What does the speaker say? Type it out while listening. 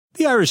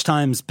the Irish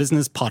Times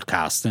Business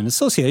Podcast in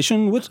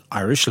association with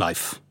Irish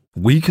Life.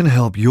 We can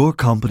help your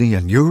company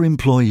and your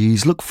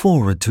employees look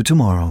forward to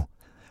tomorrow.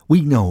 We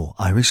know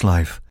Irish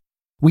Life.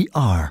 We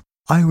are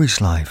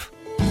Irish Life.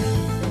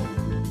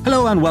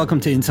 Hello and welcome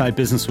to Inside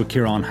Business with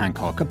Ciarán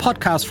Hancock, a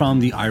podcast from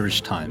the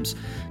Irish Times.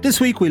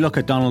 This week we look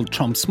at Donald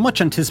Trump's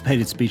much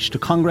anticipated speech to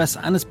Congress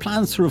and his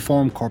plans to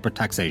reform corporate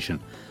taxation.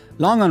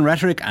 Long on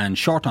rhetoric and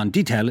short on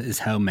detail is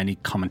how many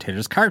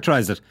commentators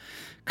characterise it.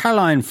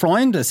 Caroline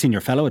Freund, a senior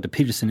fellow at the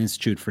Peterson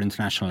Institute for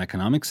International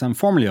Economics and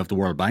formerly of the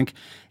World Bank,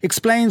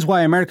 explains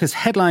why America's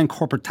headline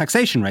corporate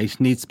taxation rate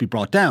needs to be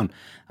brought down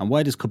and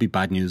why this could be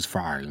bad news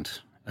for Ireland.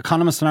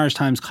 Economist and Irish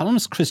Times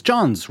columnist Chris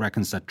Johns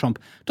reckons that Trump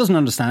doesn't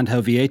understand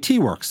how VAT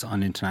works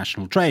on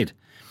international trade.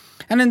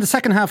 And in the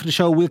second half of the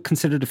show, we'll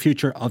consider the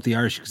future of the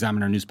Irish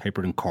Examiner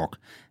newspaper in Cork,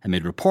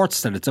 amid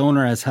reports that its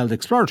owner has held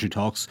exploratory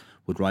talks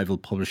with rival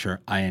publisher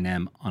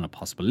I&M on a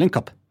possible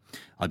link-up.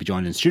 I'll be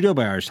joined in studio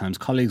by Irish Times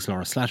colleagues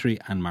Laura Slattery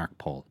and Mark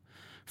Paul.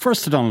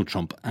 First to Donald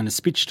Trump and his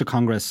speech to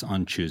Congress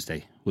on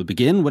Tuesday. We'll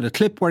begin with a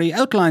clip where he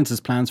outlines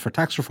his plans for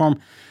tax reform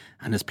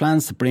and his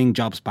plans to bring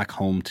jobs back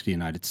home to the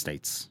United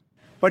States.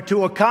 But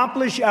to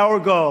accomplish our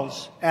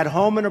goals at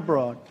home and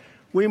abroad,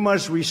 we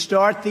must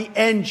restart the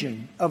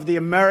engine of the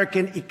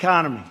American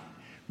economy,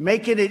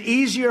 making it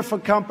easier for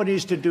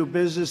companies to do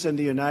business in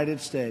the United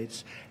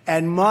States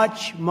and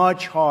much,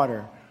 much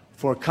harder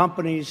for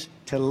companies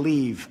to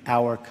leave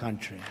our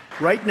country.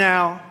 Right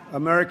now,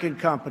 American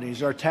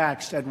companies are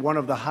taxed at one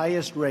of the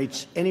highest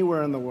rates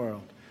anywhere in the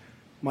world.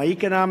 My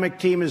economic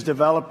team is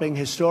developing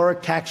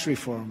historic tax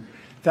reform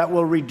that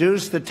will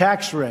reduce the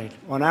tax rate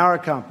on our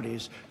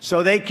companies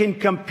so they can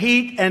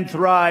compete and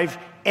thrive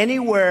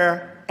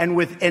anywhere and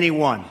with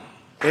anyone.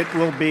 It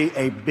will be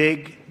a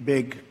big,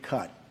 big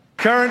cut.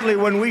 Currently,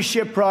 when we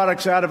ship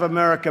products out of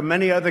America,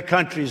 many other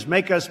countries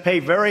make us pay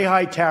very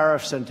high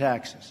tariffs and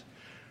taxes.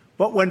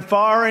 But when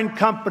foreign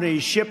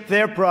companies ship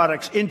their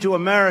products into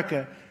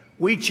America,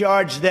 we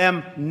charge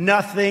them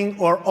nothing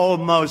or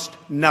almost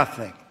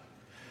nothing.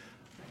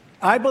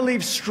 I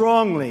believe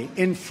strongly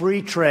in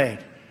free trade,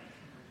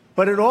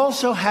 but it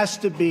also has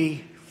to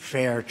be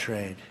fair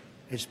trade.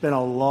 It's been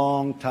a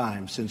long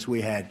time since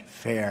we had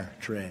fair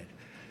trade.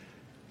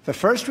 The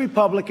first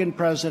Republican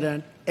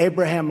president,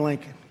 Abraham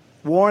Lincoln,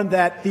 warned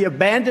that the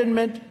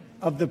abandonment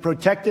of the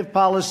protective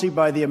policy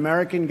by the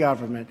American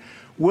government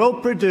will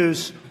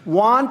produce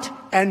want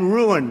and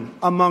ruin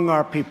among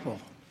our people.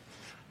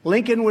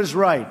 Lincoln was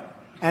right,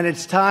 and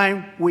it's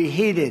time we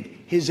heeded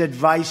his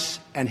advice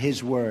and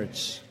his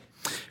words.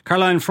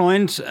 Caroline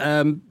Freund,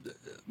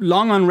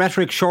 long on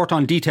rhetoric, short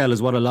on detail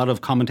is what a lot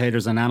of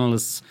commentators and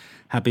analysts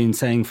have been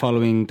saying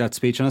following that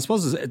speech. And I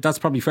suppose that's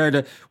probably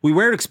fair. We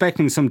were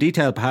expecting some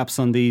detail perhaps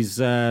on these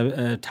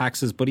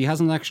taxes, but he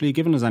hasn't actually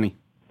given us any.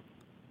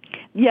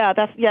 Yeah,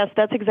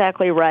 that's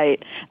exactly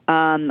right.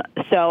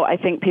 So I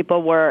think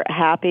people were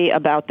happy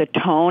about the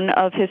tone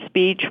of his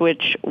speech,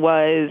 which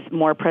was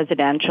more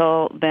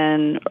presidential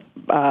than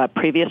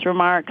previous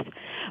remarks.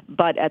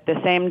 But at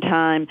the same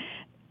time,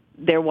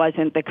 there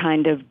wasn't the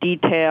kind of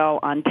detail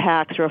on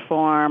tax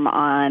reform,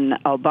 on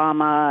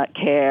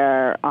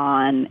Obamacare,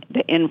 on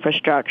the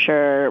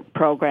infrastructure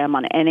program,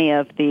 on any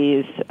of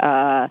these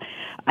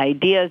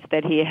ideas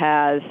that he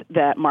has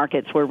that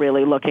markets were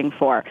really looking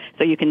for.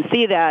 So you can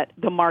see that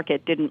the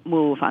market didn't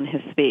move on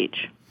his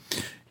speech.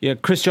 Yeah,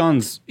 Chris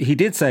Johns, he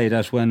did say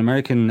that when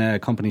American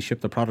companies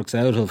ship their products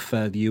out of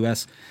the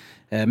US,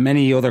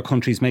 many other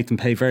countries make them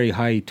pay very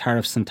high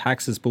tariffs and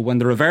taxes, but when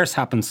the reverse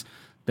happens,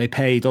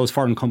 those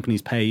foreign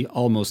companies pay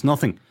almost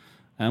nothing.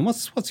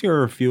 What's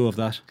your view of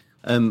that?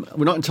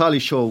 We're not entirely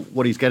sure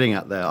what he's getting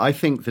at there. I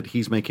think that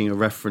he's making a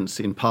reference,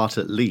 in part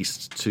at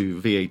least, to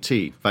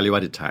VAT,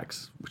 value-added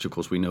tax, which of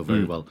course we know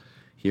very well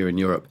here in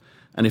Europe.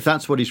 And if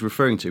that's what he's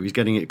referring to, he's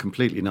getting it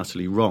completely and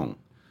utterly wrong.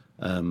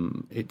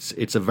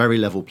 It's a very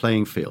level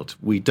playing field.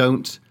 We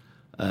don't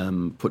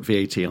put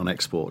VAT on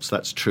exports.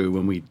 That's true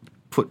when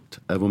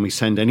we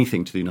send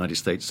anything to the United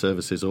States,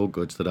 services or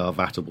goods that are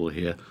VATable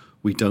here.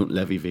 We don't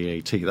levy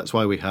VAT. That's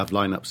why we have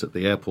lineups at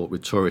the airport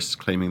with tourists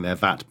claiming their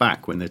VAT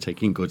back when they're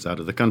taking goods out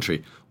of the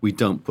country. We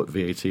don't put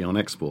VAT on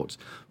exports.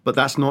 But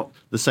that's not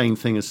the same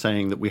thing as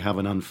saying that we have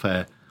an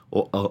unfair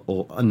or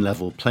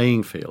unlevel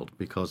playing field,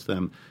 because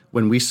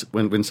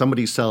when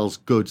somebody sells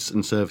goods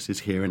and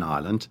services here in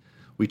Ireland,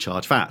 we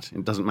charge VAT.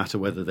 It doesn't matter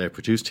whether they're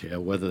produced here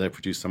or whether they're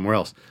produced somewhere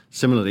else.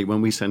 Similarly,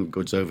 when we send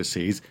goods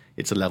overseas,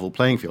 it's a level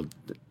playing field.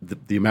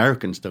 The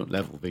Americans don't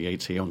level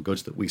VAT on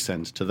goods that we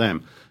send to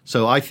them.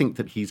 So I think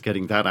that he's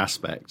getting that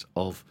aspect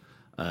of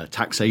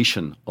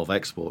taxation of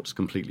exports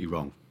completely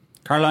wrong.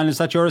 Caroline, is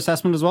that your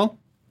assessment as well?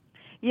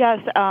 Yes,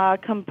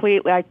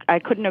 completely. I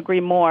couldn't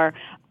agree more.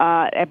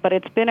 But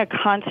it's been a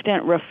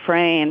constant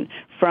refrain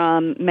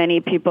from many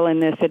people in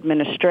this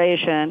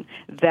administration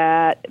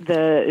that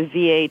the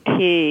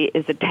VAT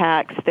is a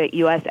tax that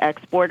U.S.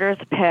 exporters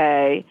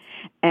pay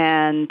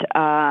and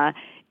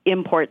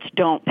imports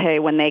don't pay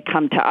when they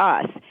come to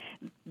us.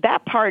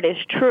 That part is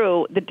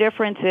true. The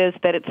difference is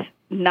that it's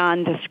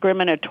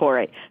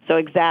non-discriminatory. So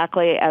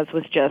exactly as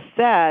was just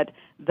said,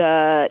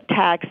 the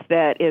tax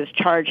that is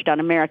charged on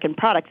American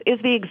products is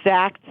the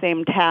exact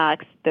same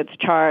tax that's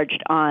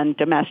charged on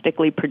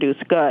domestically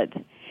produced goods.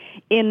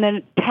 In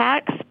the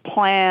tax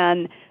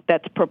plan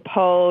that's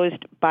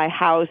proposed by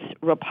House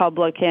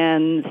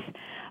Republicans,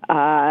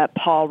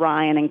 Paul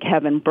Ryan and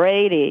Kevin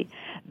Brady,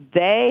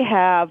 they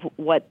have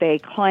what they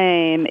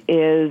claim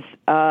is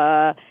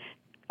a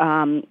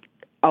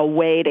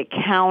way to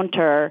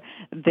counter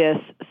this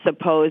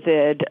supposed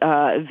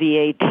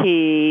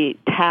VAT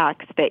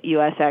tax that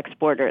U.S.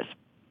 exporters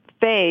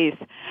face,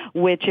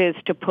 which is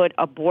to put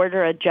a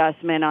border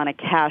adjustment on a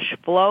cash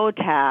flow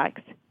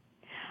tax.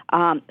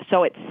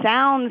 So it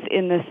sounds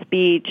in the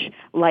speech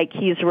like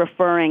he's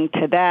referring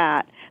to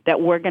that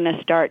we're going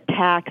to start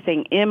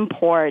taxing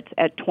imports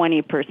at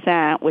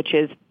 20%, which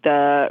is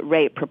the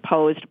rate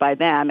proposed by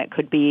them. It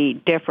could be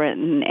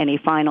different in any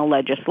final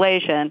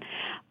legislation,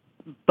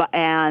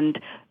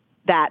 and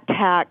that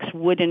tax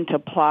wouldn't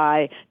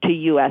apply to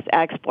U.S.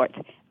 exports.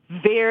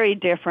 Very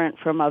different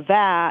from a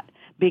VAT,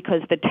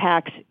 because the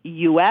tax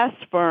U.S.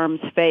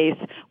 firms face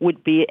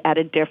would be at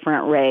a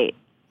different rate.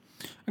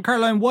 And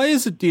Caroline, why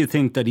is it, do you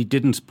think, that he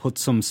didn't put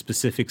some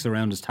specifics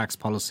around his tax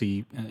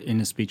policy in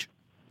his speech?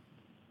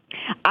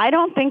 I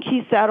don't think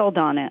he settled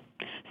on it.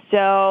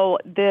 So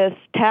this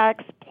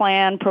tax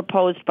plan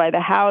proposed by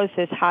the House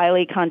is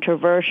highly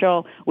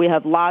controversial. We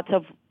have lots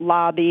of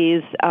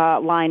lobbies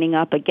lining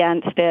up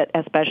against it,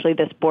 especially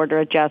this border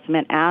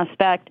adjustment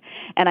aspect.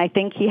 And I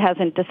think he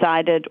hasn't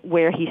decided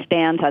where he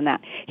stands on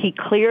that. He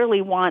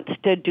clearly wants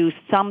to do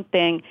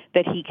something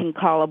that he can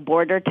call a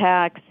border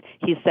tax.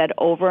 He said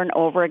over and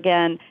over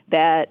again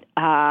that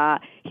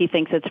he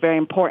thinks it's very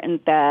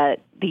important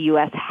that the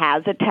U.S.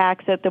 has a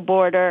tax at the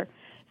border.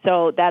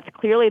 So that's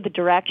clearly the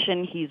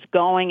direction he's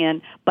going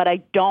in, but I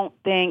don't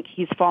think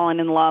he's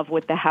fallen in love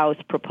with the House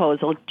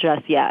proposal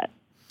just yet.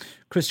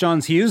 Chris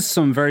Johns, he used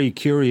some very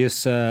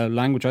curious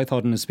language, I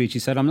thought, in his speech. He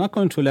said, "I'm not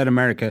going to let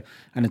America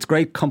and its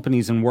great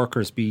companies and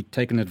workers be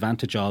taken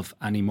advantage of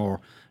anymore."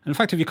 And in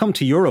fact, if you come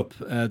to Europe,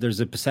 there's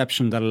a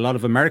perception that a lot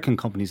of American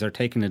companies are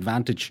taking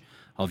advantage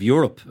of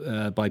Europe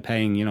by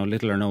paying,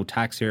 little or no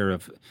tax here,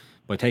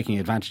 by taking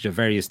advantage of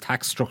various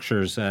tax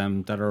structures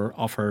that are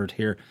offered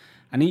here.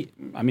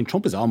 And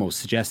Trump is almost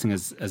suggesting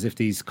as if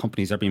these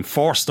companies are being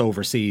forced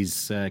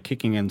overseas,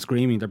 kicking and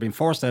screaming. They're being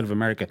forced out of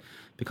America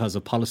because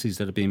of policies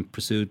that have been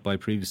pursued by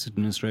previous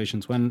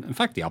administrations, when in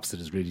fact the opposite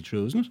is really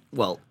true, isn't it?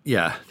 Well,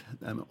 yeah.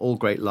 All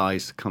great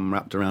lies come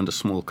wrapped around a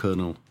small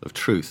kernel of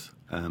truth.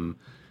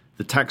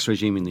 The tax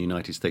regime in the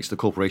United States, the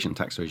corporation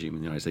tax regime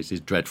in the United States,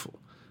 is dreadful.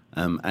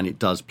 And it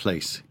does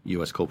place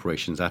US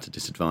corporations at a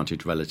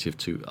disadvantage relative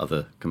to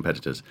other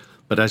competitors.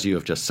 But as you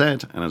have just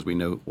said, and as we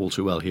know all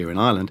too well here in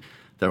Ireland,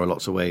 there are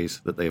lots of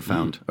ways that they have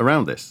found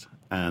around this.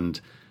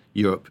 And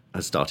Europe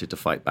has started to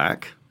fight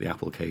back. The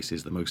Apple case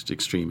is the most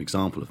extreme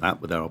example of that,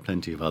 but there are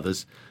plenty of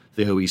others.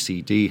 The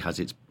OECD has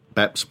its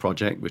BEPS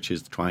project, which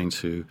is trying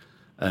to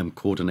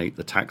coordinate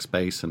the tax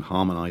base and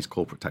harmonize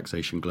corporate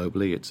taxation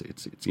globally.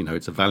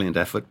 It's a valiant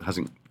effort.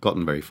 Hasn't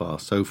gotten very far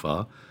so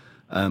far.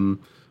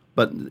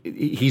 But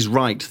he's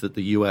right that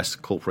the U.S.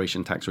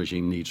 corporation tax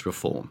regime needs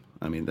reform.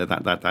 I mean,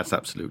 that's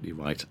absolutely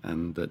right.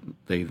 And that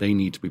they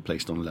need to be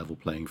placed on a level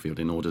playing field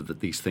in order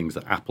that these things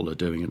that Apple are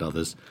doing and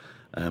others,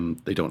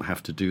 they don't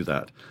have to do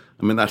that.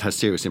 I mean, that has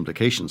serious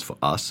implications for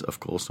us,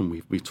 of course,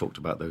 and we've talked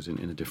about those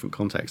in a different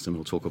context, and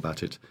we'll talk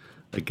about it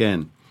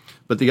again.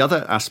 But the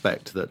other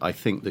aspect that I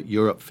think that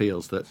Europe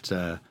feels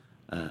that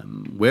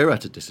we're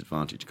at a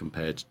disadvantage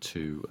compared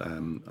to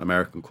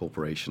American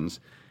corporations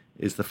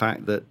is the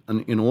fact that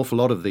an awful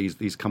lot of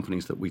these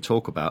companies that we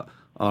talk about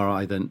are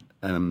either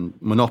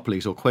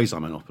monopolies or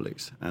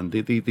quasi-monopolies. And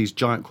these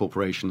giant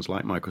corporations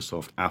like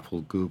Microsoft,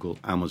 Apple, Google,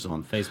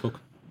 Amazon, Facebook,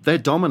 they're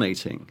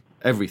dominating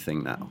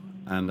everything now.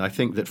 And I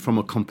think that from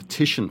a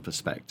competition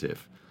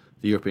perspective,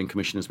 the European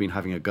Commission has been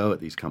having a go at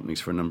these companies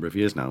for a number of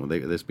years now.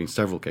 There's been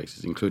several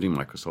cases, including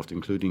Microsoft,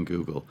 including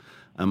Google.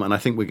 And I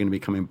think we're going to be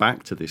coming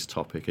back to this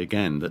topic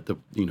again, that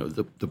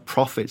the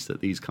profits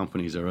that these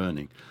companies are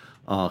earning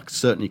are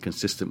certainly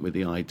consistent with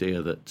the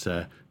idea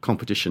that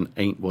competition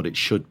ain't what it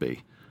should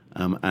be.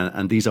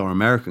 And these are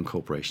American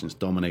corporations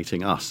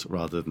dominating us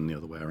rather than the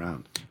other way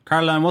around.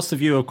 Caroline, what's the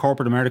view of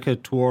corporate America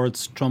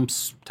towards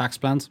Trump's tax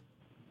plans?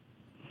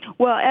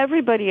 Well,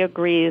 everybody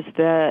agrees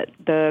that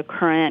the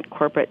current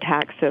corporate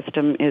tax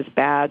system is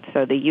bad.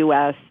 So the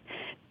U.S.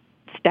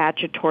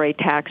 statutory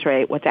tax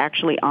rate, what's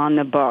actually on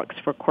the books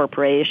for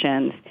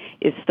corporations,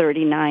 is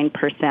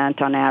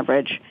 39% on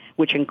average,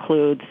 which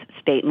includes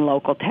state and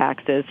local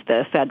taxes.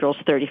 The federal's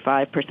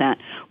 35%,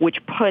 which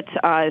puts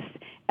us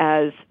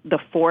as the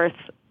fourth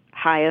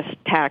highest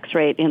tax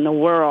rate in the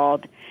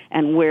world,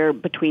 and we're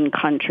between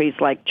countries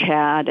like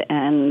Chad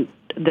and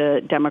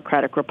the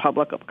Democratic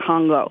Republic of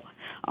Congo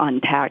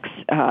on tax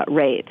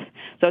rates.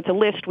 So it's a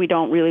list we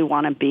don't really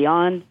want to be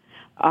on.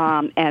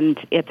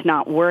 and it's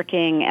not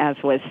working, as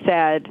was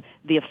said.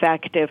 The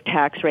effective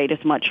tax rate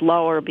is much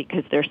lower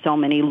because there's so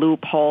many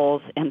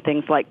loopholes and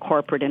things like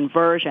corporate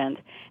inversions.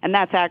 And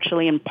that's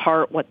actually in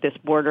part what this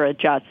border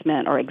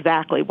adjustment, or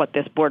exactly what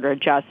this border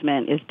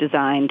adjustment is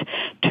designed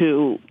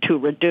to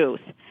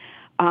reduce.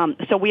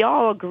 So we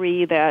all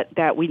agree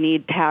that we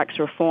need tax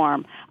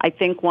reform. I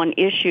think one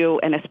issue,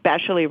 and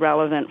especially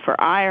relevant for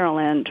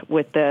Ireland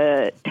with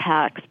the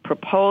tax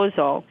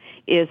proposal,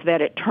 is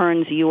that it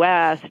turns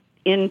U.S.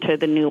 into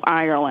the new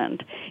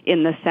Ireland,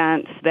 in the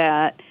sense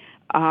that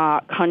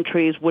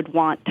countries would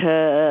want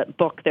to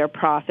book their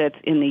profits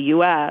in the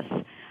U.S.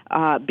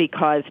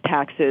 Because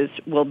taxes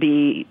will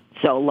be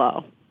so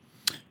low.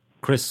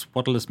 Chris,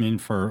 what will this mean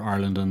for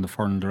Ireland and the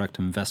foreign direct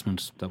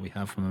investment that we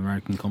have from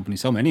American companies,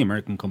 so many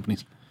American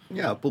companies?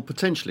 Yeah, well,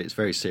 potentially it's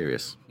very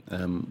serious.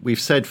 We've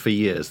said for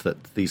years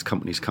that these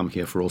companies come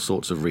here for all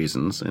sorts of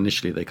reasons.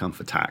 Initially they come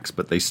for tax,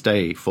 but they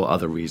stay for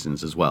other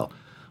reasons as well.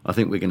 I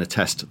think we're going to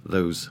test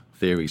those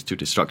theories to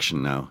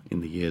destruction now in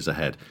the years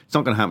ahead. It's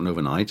not going to happen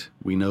overnight.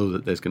 We know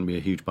that there's going to be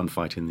a huge bun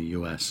fight in the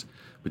US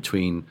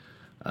between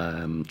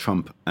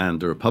Trump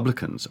and the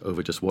Republicans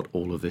over just what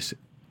all of this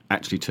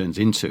actually turns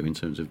into in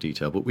terms of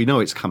detail. But we know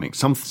it's coming.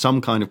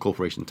 Some kind of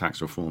corporation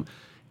tax reform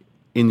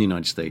in the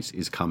United States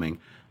is coming,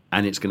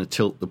 and it's going to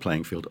tilt the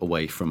playing field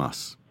away from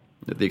us.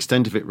 The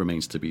extent of it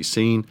remains to be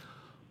seen,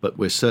 but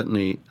we're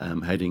certainly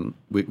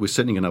we're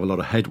certainly going to have a lot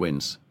of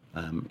headwinds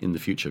in the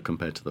future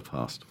compared to the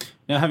past.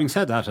 Now, having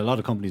said that, a lot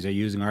of companies are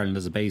using Ireland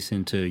as a base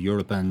into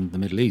Europe and the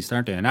Middle East,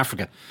 aren't they? And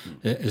Africa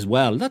as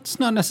well. That's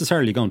not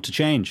necessarily going to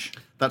change.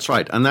 That's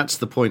right. And that's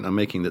the point I'm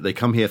making, that they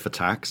come here for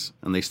tax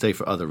and they stay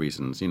for other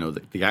reasons. You know,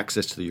 the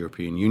access to the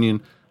European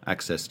Union,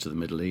 access to the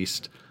Middle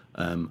East,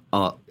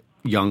 our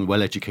young,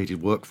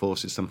 well-educated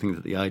workforce is something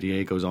that the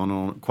IDA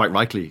quite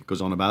rightly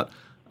goes on about.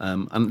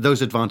 And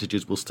those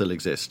advantages will still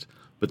exist.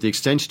 But the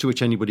extent to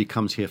which anybody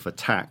comes here for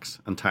tax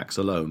and tax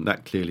alone,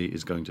 that clearly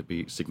is going to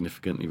be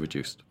significantly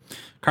reduced.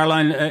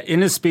 Caroline,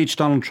 in his speech,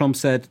 Donald Trump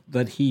said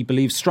that he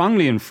believes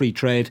strongly in free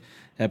trade,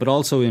 but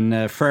also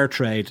in fair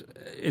trade.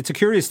 It's a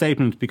curious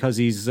statement because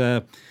he's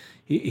talked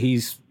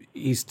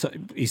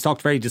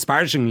very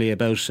disparagingly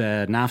about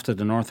NAFTA,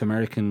 the North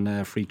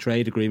American Free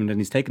Trade Agreement, and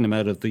he's taken him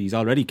out of he's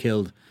already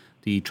killed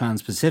the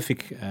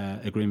Trans-Pacific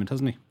Agreement,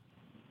 hasn't he?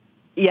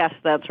 Yes,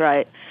 that's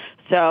right.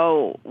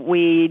 So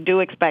we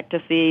do expect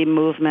to see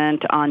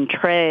movement on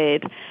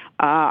trade.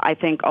 I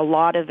think a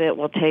lot of it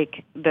will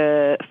take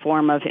the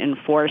form of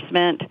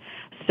enforcement.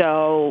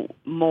 So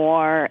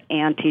more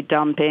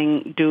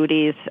anti-dumping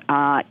duties,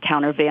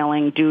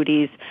 countervailing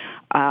duties,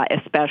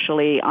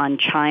 especially on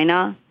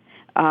China,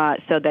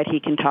 so that he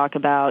can talk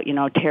about,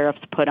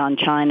 tariffs put on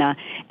China.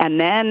 And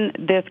then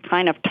this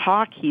kind of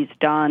talk he's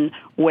done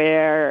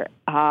where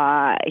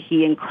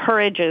he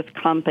encourages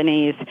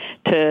companies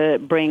to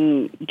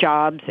bring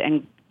jobs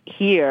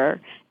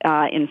here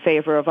in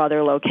favor of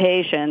other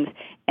locations.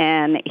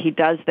 And he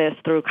does this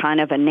through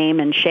kind of a name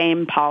and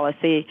shame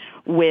policy,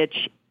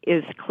 which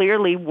is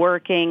clearly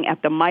working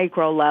at the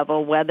micro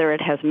level. Whether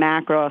it has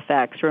macro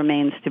effects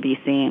remains to be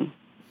seen.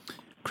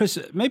 Chris,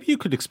 maybe you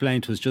could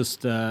explain to us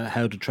just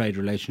how the trade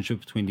relationship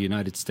between the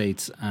United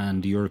States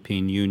and the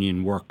European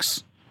Union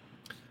works.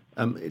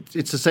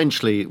 It's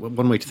essentially,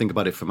 one way to think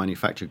about it for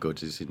manufactured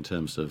goods is in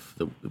terms of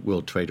the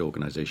World Trade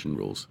Organization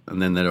rules.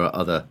 And then there are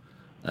other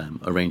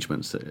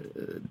arrangements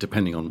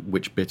depending on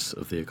which bits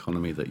of the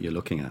economy that you're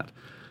looking at.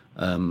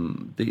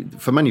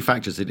 For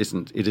manufacturers, it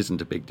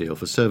isn't a big deal.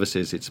 For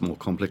services, it's more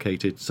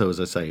complicated. So,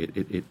 as I say,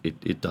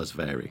 it does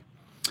vary.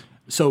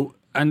 So,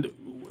 and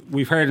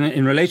we've heard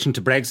in relation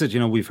to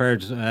Brexit, we've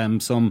heard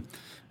some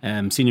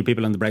senior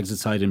people on the Brexit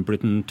side in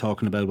Britain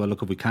talking about, well,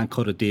 look, if we can't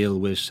cut a deal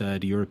with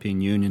the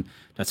European Union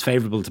that's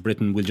favourable to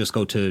Britain, we'll just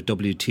go to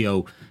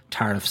WTO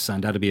tariffs,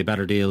 and that'll be a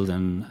better deal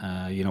than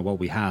what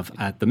we have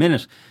at the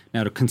minute.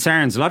 Now, a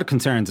lot of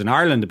concerns in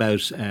Ireland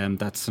about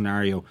that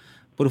scenario.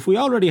 But if we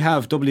already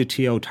have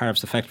WTO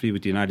tariffs effectively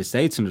with the United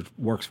States and it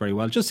works very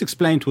well, just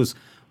explain to us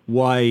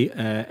why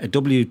a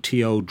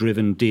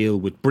WTO-driven deal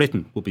with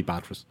Britain would be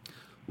bad for us.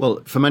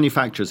 Well, for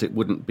manufacturers, it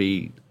wouldn't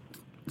be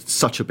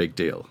such a big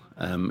deal.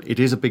 It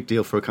is a big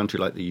deal for a country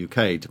like the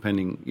UK,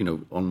 depending,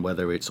 on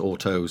whether it's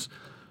autos,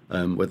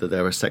 whether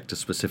there are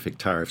sector-specific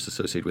tariffs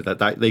associated with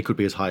that. They could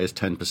be as high as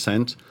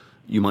 10%.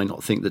 You might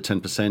not think that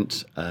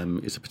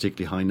 10% is a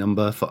particularly high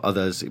number. For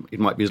others, it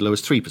might be as low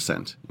as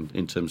 3%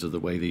 in terms of the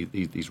way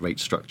these rate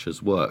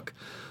structures work.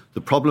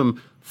 The problem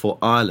for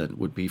Ireland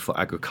would be for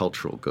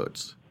agricultural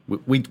goods.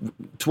 We,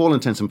 to all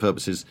intents and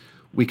purposes,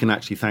 we can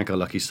actually thank our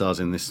lucky stars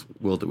in this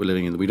world that we're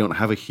living in. We don't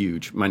have a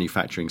huge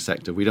manufacturing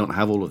sector. We don't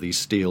have all of these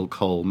steel,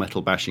 coal,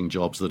 metal-bashing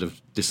jobs that have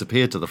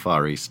disappeared to the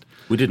Far East.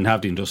 We didn't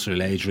have the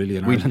industrial age, really,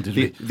 in Ireland, did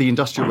we? The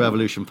Industrial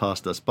Revolution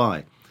passed us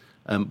by.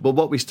 But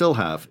what we still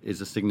have is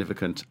a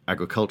significant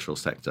agricultural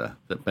sector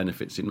that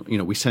benefits.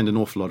 We send an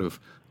awful lot of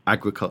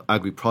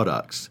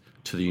agri-products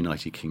to the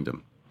United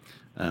Kingdom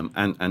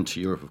and to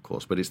Europe, of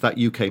course. But it's that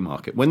UK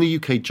market. When the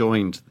UK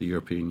joined the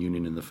European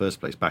Union in the first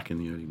place, back in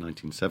the early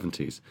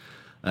 1970s,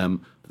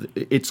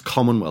 It's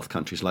Commonwealth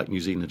countries like New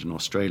Zealand and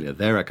Australia,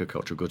 their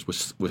agricultural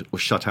goods were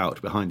shut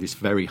out behind this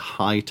very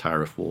high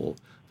tariff wall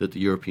that the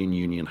European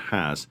Union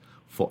has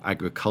for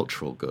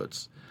agricultural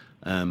goods.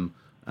 And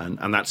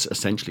that's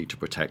essentially to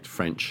protect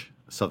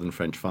southern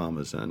French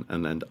farmers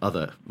and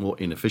other more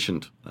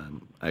inefficient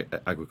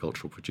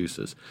agricultural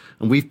producers.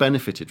 And we've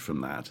benefited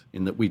from that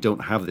in that we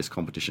don't have this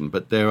competition,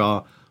 but there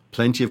are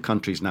plenty of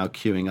countries now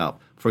queuing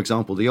up. For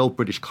example, the old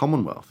British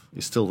Commonwealth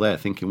is still there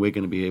thinking we're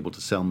going to be able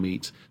to sell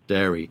meat,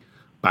 dairy,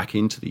 back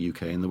into the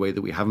UK in the way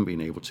that we haven't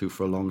been able to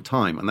for a long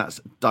time. And that's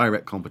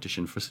direct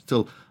competition for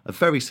still a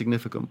very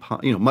significant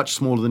part, much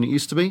smaller than it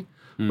used to be,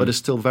 but is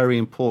still very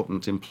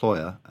important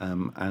employer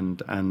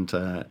and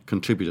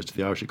contributor to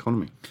the Irish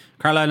economy.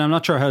 Caroline, I'm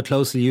not sure how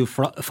closely you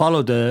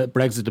followed the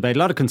Brexit debate. A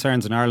lot of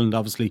concerns in Ireland,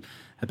 obviously,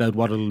 about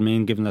what it'll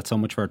mean given that so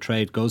much of our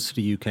trade goes to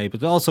the UK,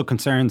 but also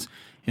concerns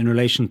in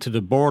relation to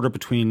the border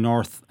between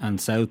North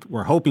and South.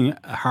 We're hoping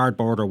a hard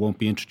border won't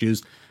be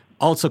introduced.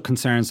 Also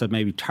concerns that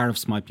maybe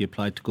tariffs might be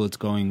applied to goods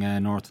going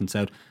north and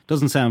south.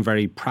 Doesn't sound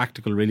very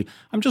practical, really.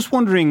 I'm just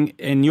wondering,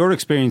 in your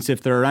experience,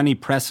 if there are any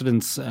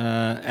precedents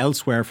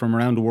elsewhere from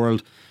around the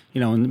world,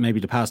 in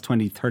maybe the past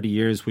 20, 30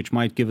 years, which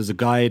might give us a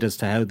guide as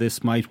to how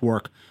this might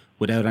work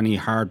without any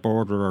hard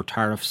border or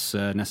tariffs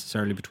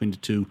necessarily between the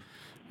two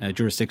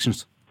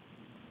jurisdictions.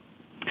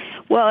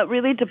 Well, it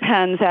really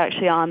depends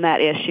actually on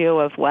that issue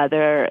of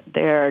whether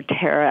there are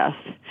tariffs.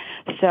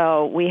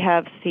 So we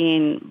have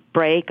seen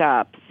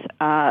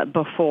breakups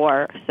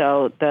before.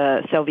 So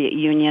the Soviet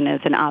Union is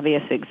an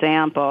obvious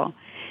example.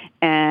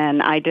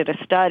 And I did a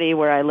study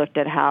where I looked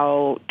at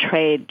how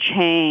trade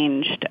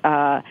changed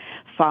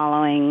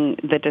following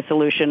the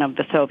dissolution of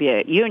the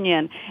Soviet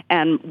Union,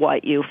 and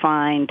what you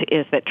find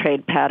is that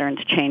trade patterns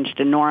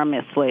changed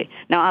enormously.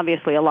 Now,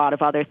 obviously, a lot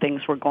of other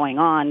things were going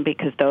on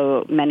because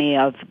though many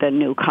of the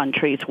new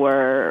countries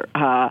were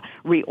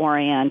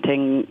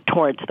reorienting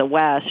towards the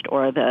West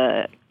or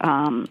the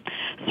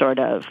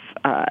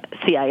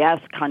CIS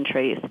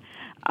countries.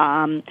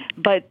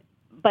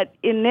 But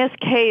in this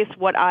case,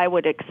 what I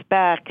would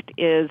expect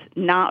is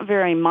not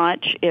very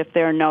much if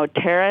there are no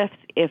tariffs.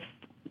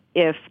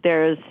 If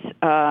there's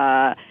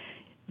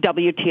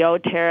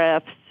WTO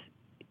tariffs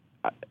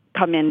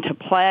come into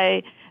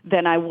play,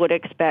 then I would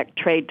expect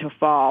trade to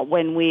fall.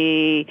 When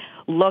we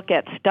look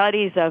at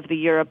studies of the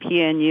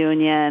European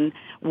Union,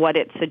 what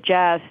it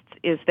suggests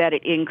is that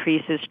it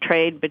increases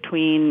trade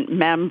between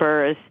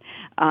members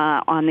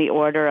on the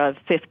order of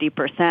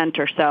 50%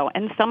 or so,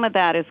 and some of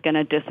that is going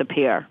to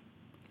disappear.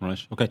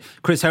 Right, okay.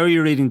 Chris, how are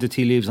you reading the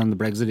tea leaves on the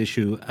Brexit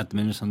issue at the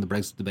minute, on the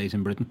Brexit debate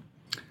in Britain?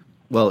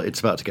 Well, it's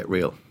about to get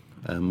real.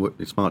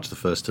 It's March the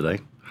 1st today,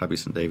 Happy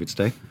St. David's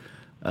Day.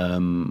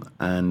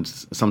 And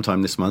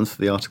sometime this month,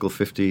 the Article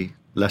 50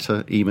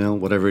 letter, email,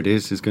 whatever it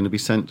is going to be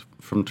sent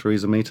from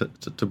Theresa May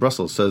to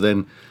Brussels. So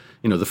then,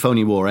 the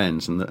phony war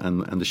ends and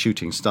the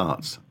shooting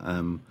starts.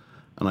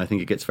 And I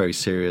think it gets very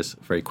serious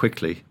very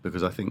quickly,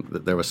 because I think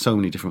that there are so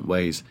many different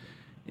ways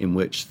in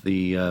which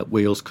the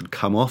wheels could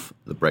come off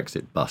the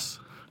Brexit bus.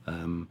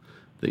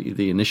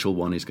 The initial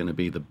one is going to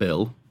be the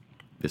bill,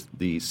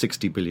 the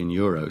 60 billion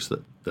euros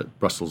that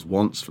Brussels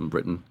wants from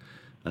Britain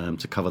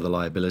to cover the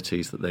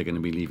liabilities that they're going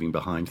to be leaving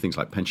behind, things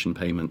like pension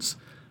payments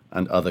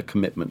and other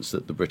commitments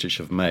that the British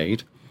have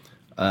made.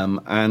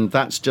 And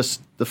that's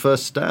just the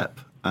first step.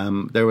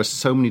 There are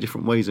so many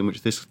different ways in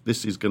which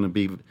this is going to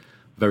be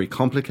very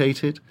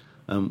complicated.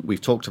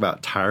 We've talked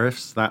about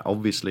tariffs. That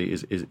obviously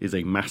is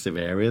a massive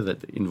area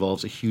that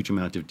involves a huge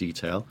amount of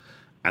detail,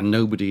 and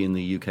nobody in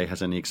the UK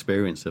has any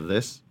experience of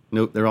this.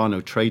 No, there are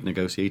no trade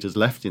negotiators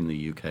left in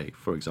the UK,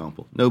 for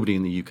example. Nobody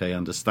in the UK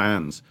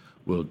understands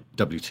World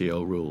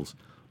WTO rules,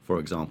 for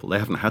example. They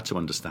haven't had to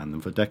understand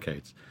them for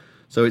decades.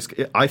 So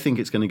I think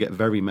it's going to get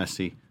very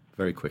messy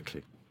very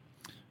quickly.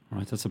 All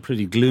right, that's a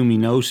pretty gloomy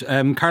note.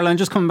 Caroline,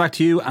 just coming back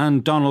to you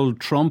and Donald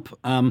Trump.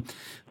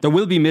 There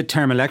will be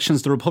midterm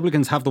elections. The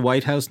Republicans have the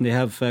White House and they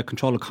have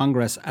control of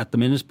Congress at the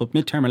minute, but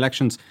midterm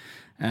elections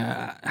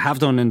have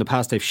done in the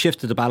past. They've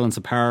shifted the balance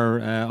of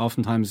power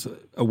oftentimes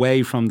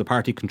away from the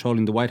party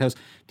controlling the White House.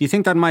 Do you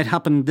think that might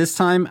happen this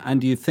time?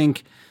 And do you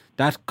think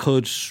that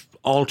could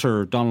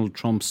alter Donald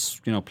Trump's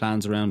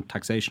plans around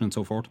taxation and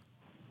so forth?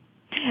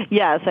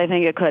 Yes, I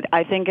think it could.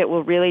 I think it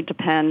will really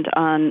depend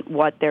on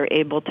what they're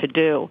able to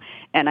do.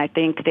 And I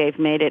think they've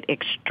made it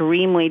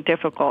extremely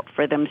difficult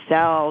for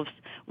themselves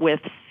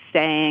with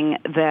saying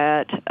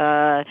that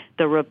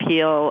the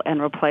repeal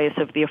and replace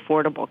of the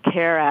Affordable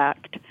Care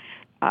Act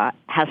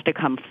has to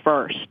come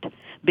first,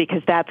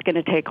 because that's going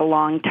to take a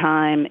long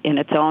time in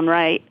its own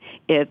right.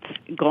 It's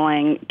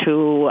going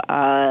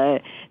to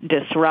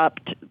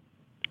disrupt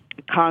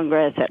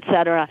Congress, et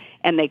cetera,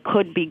 and they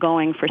could be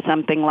going for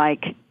something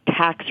like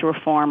tax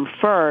reform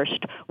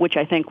first, which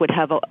I think would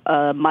have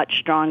a much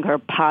stronger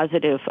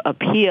positive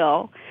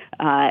appeal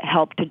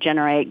help to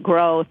generate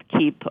growth,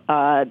 keep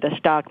the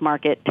stock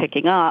market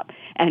ticking up,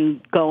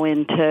 and go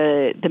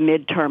into the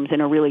midterms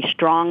in a really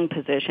strong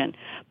position.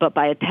 But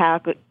by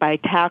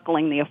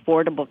tackling the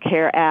Affordable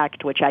Care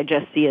Act, which I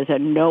just see as a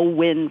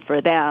no-win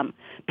for them,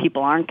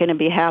 people aren't going to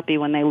be happy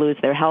when they lose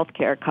their health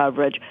care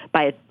coverage.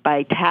 By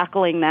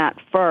tackling that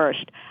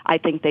first, I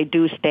think they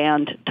do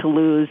stand to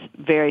lose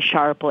very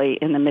sharply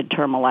in the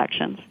midterm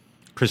elections.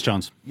 Chris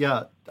Jones.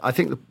 Yeah, I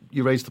think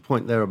you raised the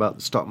point there about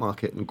the stock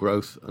market and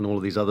growth and all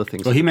of these other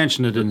things. Well, he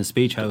mentioned it in his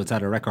speech, how it's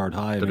at a record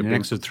high. I mean, an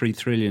extra $3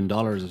 trillion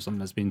or something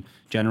has been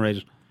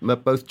generated.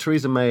 Both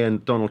Theresa May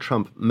and Donald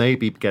Trump may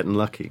be getting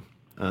lucky.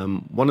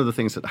 One of the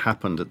things that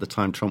happened at the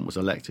time Trump was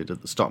elected,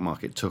 that the stock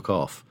market took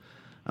off,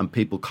 and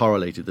people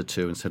correlated the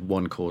two and said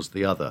one caused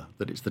the other,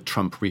 that it's the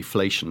Trump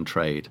reflation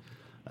trade.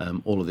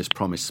 All of this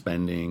promised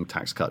spending,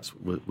 tax cuts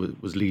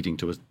was leading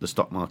to the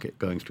stock market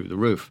going through the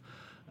roof.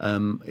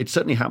 It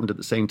certainly happened at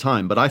the same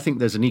time, but I think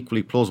there's an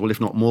equally plausible,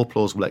 if not more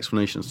plausible,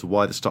 explanation as to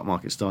why the stock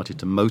market started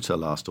to motor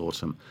last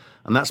autumn,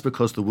 and that's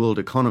because the world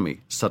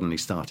economy suddenly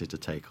started to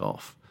take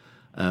off.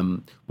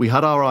 We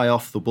had our eye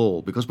off the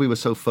ball because we were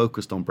so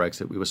focused on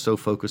Brexit, we were so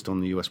focused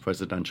on the US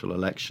presidential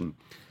election.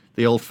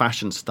 The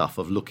old-fashioned stuff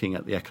of looking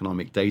at the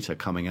economic data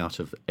coming out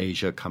of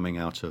Asia, coming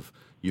out of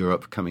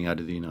Europe, coming out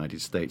of the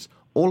United States,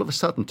 all of a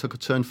sudden took a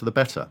turn for the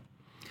better.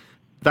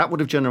 That would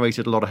have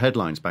generated a lot of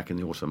headlines back in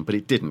the autumn, but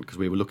it didn't because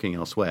we were looking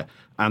elsewhere.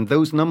 And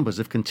those numbers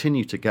have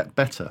continued to get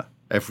better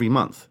every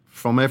month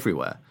from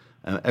everywhere.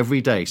 Every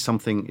day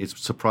something is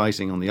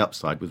surprising on the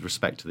upside with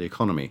respect to the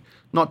economy.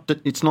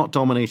 It's not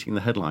dominating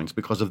the headlines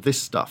because of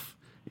this stuff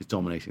is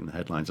dominating the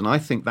headlines. And I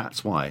think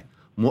that's why,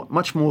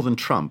 much more than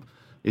Trump,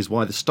 is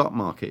why the stock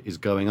market is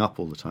going up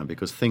all the time,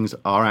 because things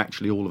are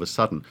actually all of a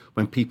sudden,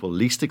 when people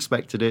least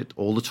expected it,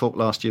 all the talk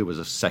last year was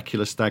of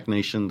secular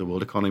stagnation, the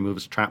world economy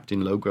was trapped in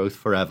low growth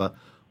forever.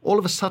 All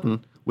of a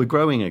sudden, we're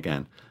growing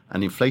again,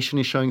 and inflation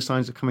is showing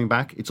signs of coming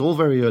back. It's all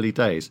very early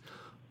days.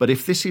 But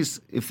if this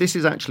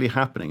is actually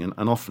happening,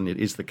 and often it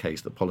is the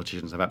case that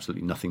politicians have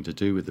absolutely nothing to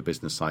do with the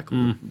business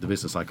cycle, the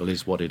business cycle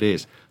is what it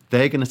is,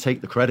 they're going to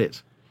take the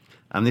credit.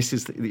 And this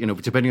is,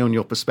 depending on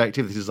your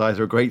perspective, this is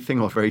either a great thing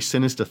or a very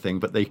sinister thing,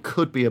 but they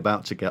could be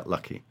about to get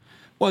lucky.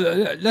 Well,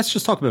 let's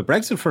just talk about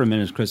Brexit for a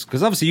minute, Chris,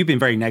 because obviously you've been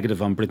very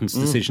negative on Britain's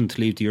decision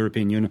to leave the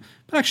European Union.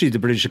 But actually, the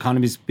British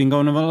economy's been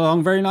going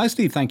along very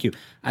nicely, thank you.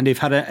 And they've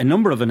had a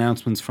number of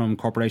announcements from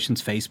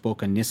corporations,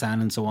 Facebook and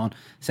Nissan and so on,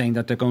 saying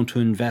that they're going to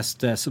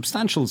invest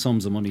substantial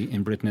sums of money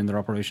in Britain in their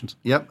operations.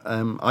 Yep,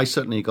 I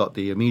certainly got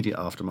the immediate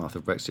aftermath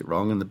of Brexit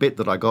wrong. And the bit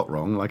that I got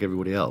wrong, like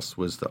everybody else,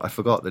 was that I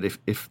forgot that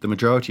if the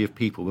majority of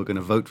people were going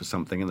to vote for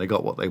something and they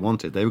got what they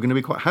wanted, they were going to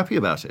be quite happy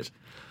about it.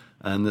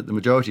 And that the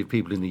majority of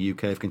people in the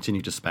UK have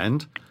continued to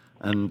spend.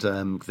 And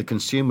the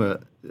consumer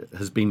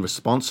has been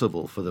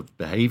responsible for the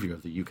behaviour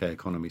of the UK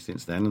economy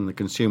since then, and the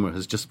consumer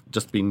has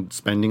just been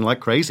spending like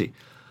crazy.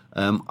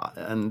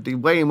 And the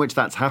way in which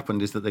that's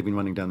happened is that they've been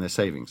running down their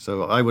savings.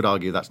 So I would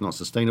argue that's not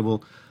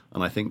sustainable,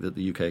 and I think that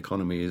the UK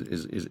economy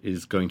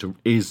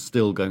is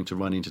still going to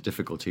run into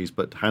difficulties.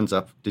 But hands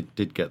up,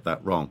 did get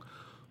that wrong.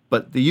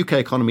 But the UK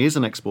economy is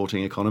an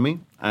exporting economy,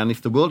 and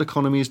if the world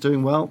economy is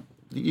doing well,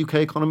 the UK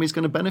economy is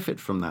going to benefit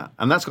from that.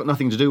 And that's got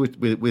nothing to do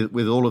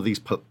with all of these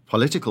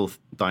political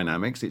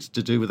dynamics. It's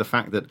to do with the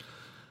fact that,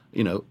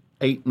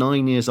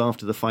 8-9 years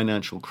after the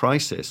financial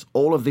crisis,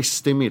 all of this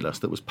stimulus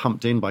that was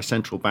pumped in by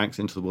central banks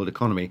into the world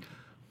economy,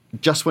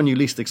 just when you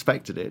least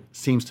expected it,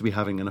 seems to be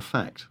having an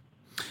effect.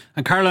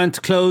 And Caroline,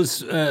 to close,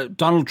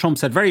 Donald Trump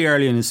said very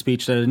early in his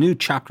speech that a new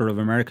chapter of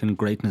American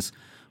greatness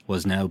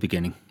was now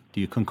beginning.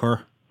 Do you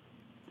concur?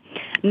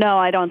 No,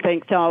 I don't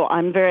think so.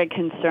 I'm very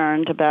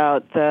concerned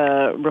about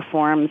the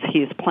reforms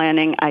he's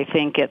planning. I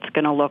think it's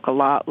going to look a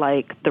lot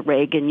like the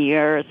Reagan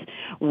years,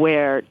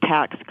 where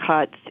tax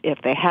cuts,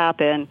 if they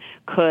happen,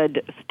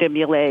 could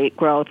stimulate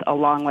growth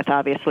along with,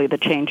 obviously, the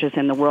changes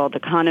in the world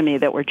economy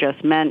that were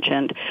just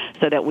mentioned,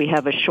 so that we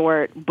have a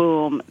short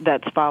boom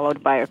that's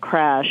followed by a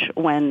crash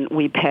when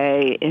we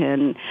pay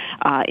in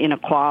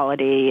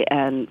inequality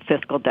and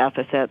fiscal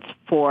deficits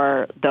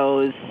for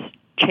those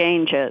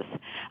changes.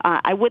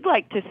 I would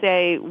like to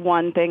say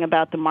one thing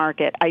about the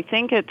market. I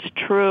think it's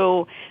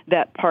true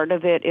that part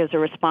of it is a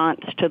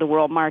response to the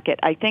world market.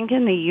 I think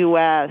in the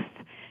U.S.,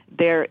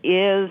 there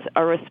is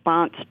a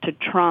response to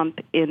Trump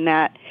in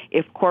that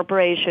if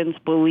corporations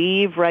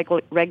believe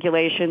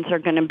regulations are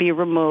going to be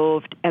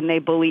removed, and they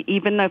believe,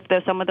 even if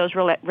some of those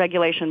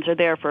regulations are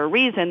there for a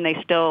reason, they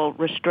still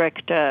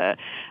restrict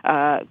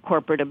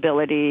corporate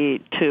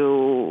ability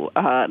to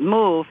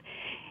move.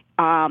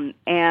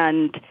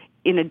 And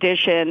in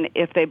addition,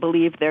 if they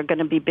believe there are going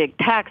to be big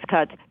tax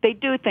cuts, they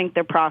do think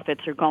their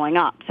profits are going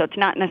up. So it's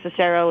not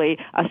necessarily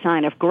a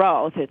sign of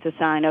growth. It's a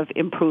sign of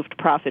improved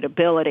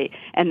profitability.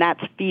 And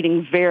that's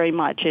feeding very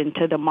much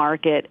into the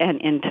market and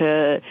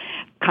into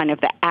kind of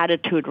the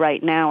attitude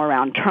right now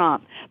around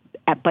Trump.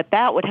 But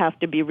that would have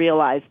to be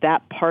realized,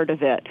 that part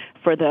of it,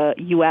 for the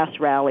U.S.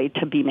 rally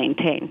to be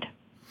maintained.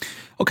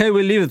 OK,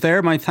 we'll leave it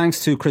there. My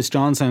thanks to Chris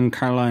Johns and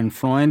Caroline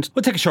Freund.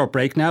 We'll take a short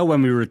break now.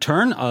 When we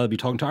return, I'll be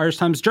talking to Irish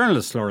Times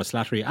journalists Laura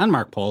Slattery and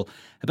Mark Paul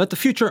about the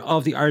future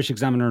of the Irish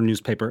Examiner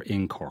newspaper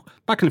in Cork.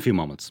 Back in a few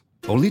moments.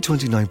 Only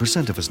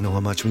 29% of us know how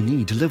much we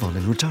need to live on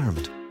in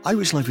retirement.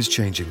 Irish Life is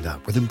changing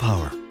that with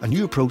Empower, a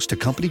new approach to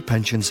company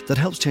pensions that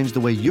helps change the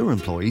way your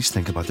employees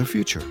think about their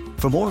future.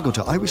 For more, go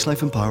to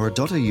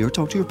irishlifeempower.ie or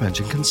talk to your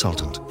pension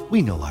consultant.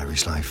 We know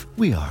Irish Life.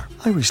 We are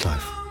Irish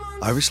Life.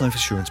 Irish Life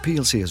Assurance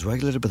PLC is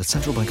regulated by the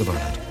Central Bank of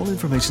Ireland. All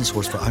information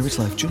sourced for Irish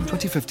Life June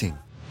 2015.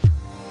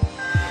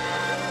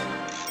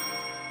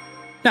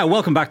 Now,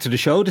 welcome back to the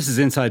show. This is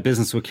Inside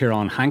Business with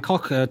Ciarán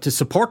Hancock. To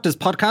support this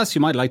podcast,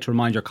 you might like to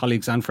remind your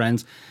colleagues and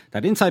friends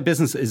that Inside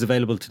Business is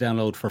available to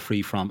download for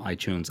free from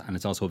iTunes, and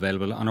it's also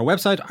available on our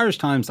website,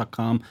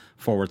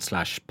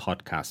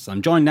 irishtimes.com/podcasts.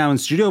 I'm joined now in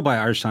studio by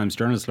Irish Times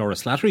journalist Laura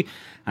Slattery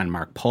and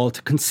Mark Paul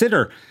to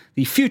consider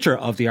the future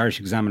of the Irish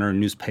Examiner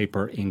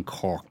newspaper in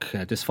Cork.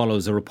 This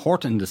follows a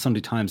report in the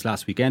Sunday Times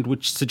last weekend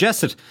which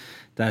suggested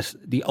that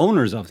the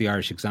owners of the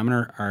Irish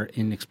Examiner are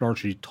in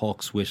exploratory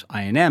talks with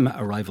I&M,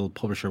 a rival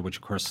publisher which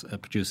of course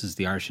produces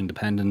the Irish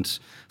Independent,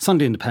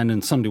 Sunday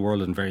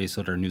World and various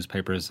other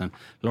newspapers. And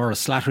Laura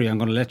Slattery, I'm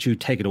going to let you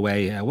take it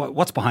away.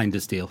 What's behind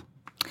this deal?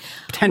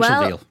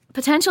 Potential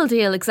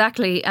deal,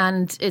 exactly.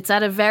 And it's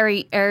at a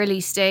very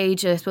early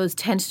stage, I suppose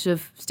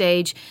tentative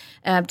stage,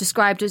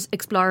 described as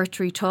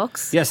exploratory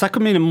talks. Yes, that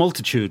could mean a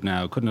multitude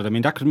now, couldn't it? I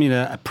mean, that could mean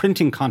a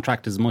printing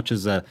contract as much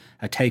as a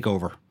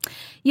takeover.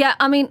 Yeah,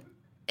 I mean,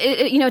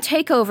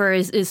 takeover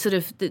is sort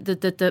of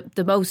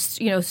the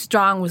most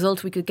strong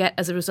result we could get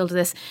as a result of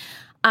this.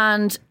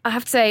 And I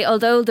have to say,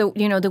 although there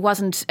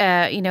wasn't,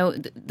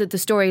 the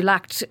story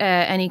lacked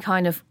any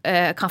kind of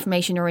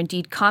confirmation or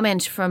indeed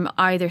comment from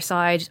either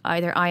side,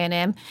 either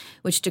I&M,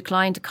 which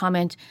declined to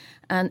comment,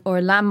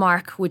 or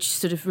Landmark, which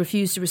sort of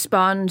refused to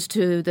respond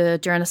to the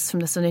journalists from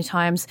the Sunday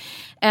Times.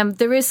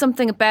 There is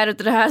something about it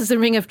that has the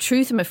ring of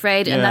truth, I'm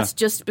afraid, and that's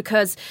just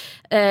because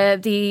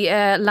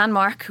the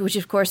Landmark, which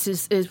of course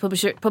is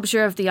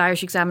publisher of the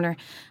Irish Examiner,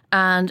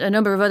 and a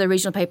number of other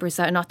regional papers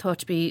that are not thought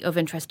to be of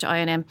interest to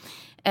I&M,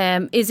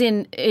 is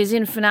in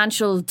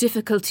financial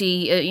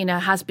difficulty.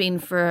 Has been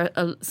for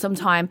some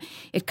time.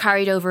 It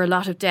carried over a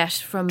lot of debt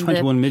from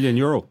 21 million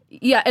euro.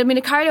 Yeah, I mean,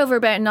 it carried over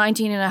about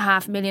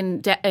 19.5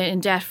 million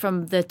in debt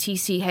from the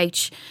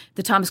TCH,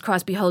 the Thomas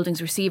Crosby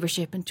Holdings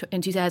receivership in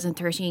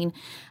 2013.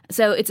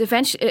 So it's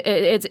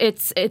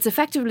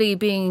effectively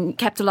being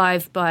kept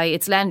alive by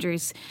its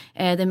lenders.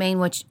 The main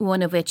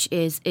one of which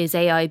is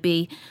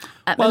AIB.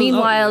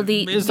 Meanwhile,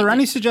 is there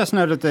any suggestion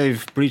now that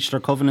they've breached their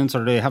covenants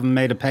or they haven't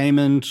made a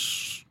payment?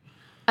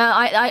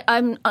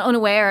 I'm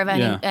unaware of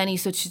any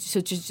such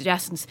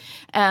suggestions.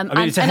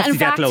 It's a hefty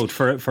debt load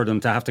for them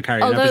to have to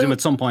carry. I presume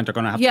at some point they're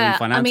going to have to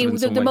refinance it in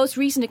some way. The most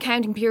recent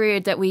accounting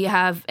period that we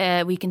have,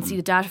 we can see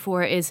the data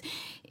for is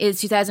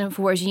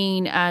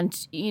 2014,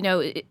 and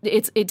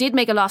it did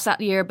make a loss that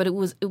year, but it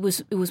was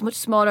much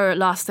smaller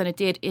loss than it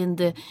did in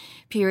the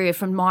period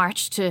from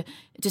March to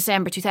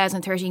December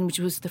 2013, which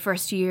was the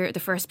first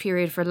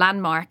period for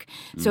Landmark.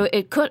 So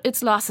it cut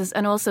its losses,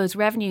 and also its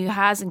revenue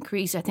has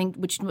increased, I think,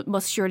 which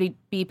must surely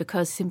be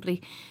because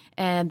simply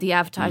the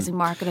advertising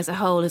market as a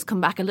whole has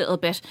come back a little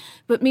bit.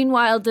 But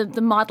meanwhile,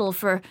 the model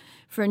for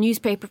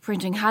newspaper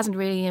printing hasn't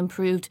really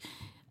improved.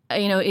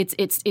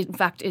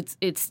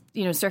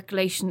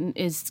 Circulation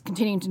is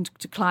continuing to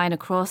decline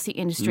across the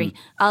industry,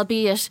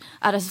 albeit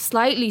at a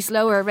slightly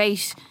slower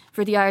rate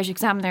for the Irish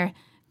Examiner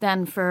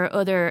than for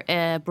other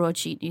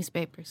broadsheet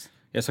newspapers.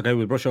 Yes, okay,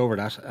 we'll brush over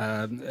that.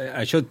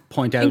 I should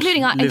point out...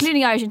 Including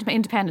Irish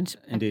Independent.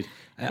 Indeed.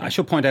 I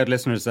should point out,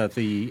 listeners, that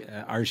the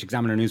Irish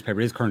Examiner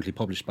newspaper is currently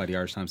published by the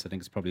Irish Times. I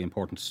think it's probably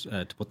important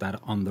to put that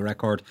on the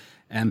record.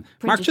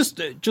 Mark,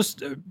 just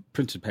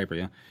printed paper,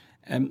 yeah.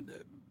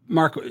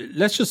 Mark,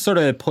 let's just sort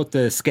of put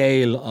the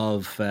scale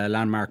of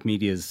Landmark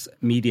Media's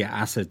media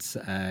assets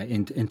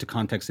into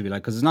context, if you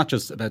like, because it's not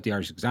just about the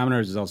Irish Examiner,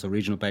 there's also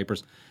regional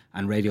papers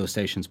and radio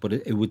stations, but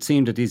it would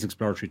seem that these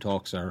exploratory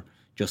talks are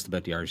just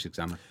about the Irish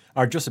Examiner.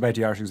 Or just about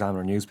the Irish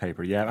Examiner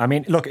newspaper, yeah. I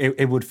mean, look,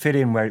 it would fit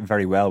in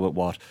very well with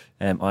what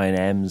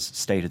I&M's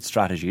stated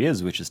strategy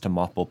is, which is to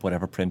mop up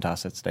whatever print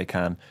assets they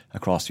can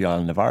across the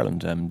island of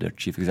Ireland. The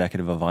chief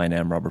executive of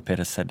I&M, Robert Pitt,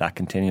 has said that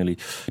continually.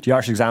 The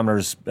Irish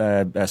Examiner's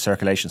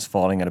circulation is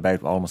falling at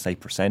about almost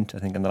 8%, I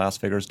think, in the last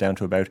figures, down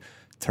to about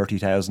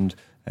 30,000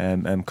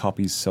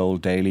 copies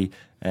sold daily,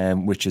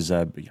 which is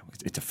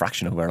it's a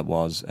fraction of where it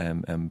was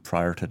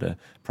prior to the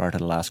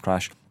last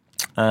crash.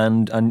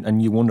 And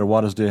you wonder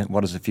what is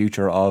the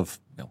future of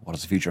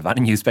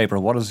any newspaper?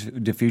 What is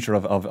the future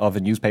of a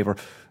newspaper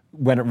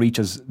when it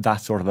reaches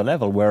that sort of a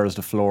level? Where is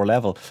the floor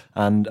level?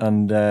 And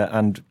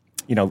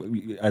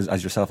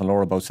as yourself and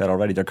Laura both said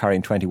already, they're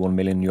carrying 21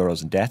 million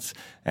euros in debts.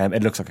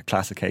 It looks like a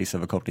classic case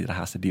of a company that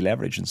has to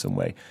deleverage in some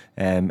way,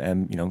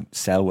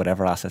 sell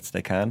whatever assets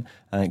they can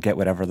and get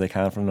whatever they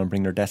can from them and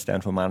bring their debts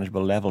down to a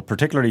manageable level,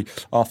 particularly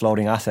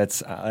offloading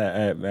assets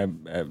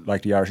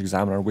like the Irish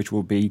Examiner, which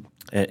will be,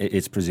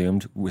 it's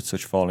presumed, with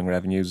such falling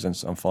revenues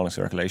and falling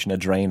circulation, a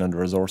drain on the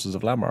resources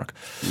of Landmark.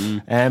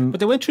 But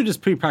they went through this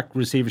pre-pack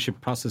receivership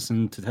process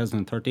in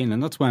 2013,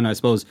 and that's when I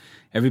suppose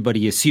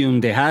everybody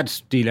assumed they had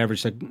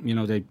deleveraged.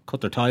 That they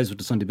cut their ties with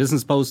the Sunday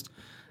Business Post.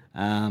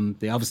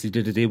 They obviously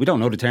did a deal. We don't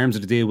know the terms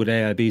of the deal with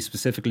AIB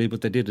specifically,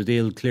 but they did a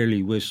deal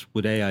clearly with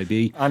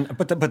AIB.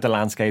 But the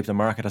landscape, the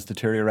market has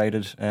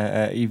deteriorated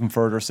even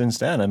further since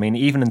then. I mean,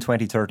 even in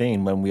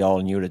 2013, when we all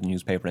knew that the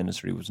newspaper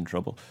industry was in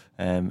trouble,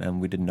 and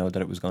we didn't know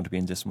that it was going to be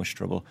in this much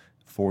trouble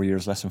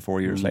less than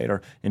 4 years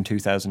later in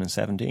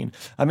 2017.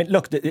 I mean,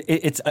 look,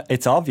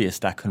 it's obvious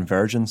that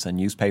convergence and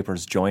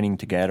newspapers joining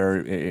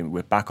together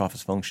with back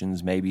office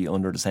functions, maybe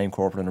under the same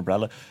corporate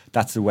umbrella,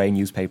 that's the way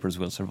newspapers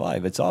will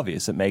survive. It's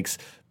obvious. It makes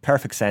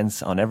perfect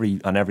sense on every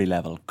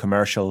level,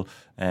 commercial,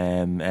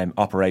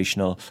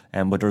 operational,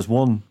 but there's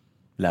one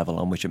level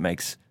on which it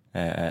makes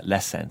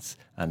less sense,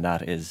 and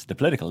that is the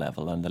political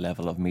level and the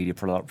level of media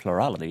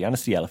plurality, and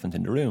it's the elephant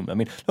in the room. I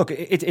mean, look,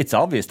 it's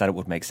obvious that it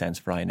would make sense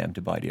for INM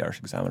to buy the Irish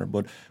Examiner,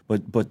 but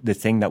the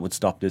thing that would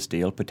stop this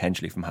deal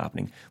potentially from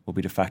happening would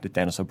be the fact that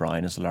Dennis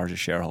O'Brien is the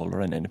largest shareholder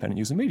in independent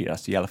news and media.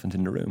 That's the elephant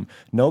in the room.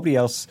 Nobody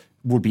else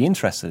would be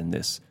interested in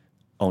this,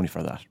 only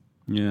for that.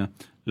 Yeah.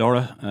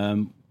 Laura,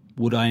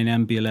 would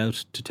INM be allowed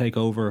to take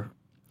over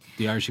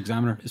the Irish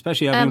Examiner?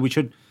 Especially, I mean, we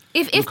should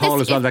recall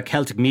as well that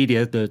Celtic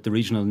Media, the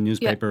regional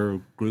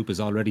newspaper group, is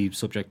already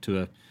subject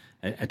to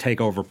a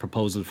takeover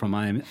proposal from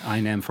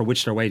INM, for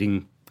which they're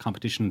waiting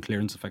competition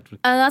clearance effectively.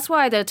 And that's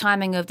why the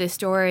timing of this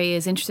story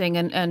is interesting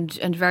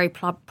and very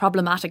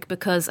problematic,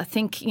 because I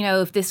think,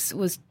 if this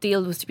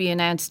deal was to be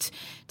announced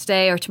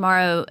today or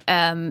tomorrow,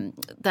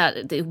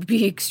 that it would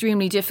be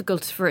extremely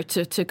difficult for it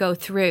to go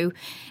through.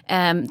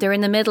 They're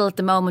in the middle at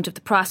the moment of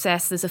the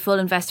process. There's a full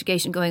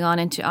investigation going on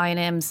into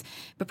INM's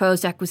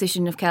proposed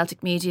acquisition of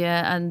Celtic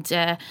Media, and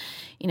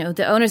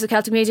the owners of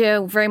Celtic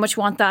Media very much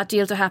want that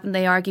deal to happen.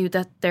 They argue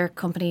that their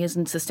company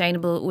isn't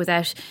sustainable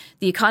without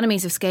the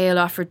economies of scale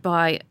offered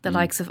by the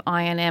likes of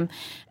INM.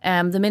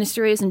 The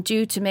minister isn't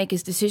due to make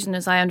his decision,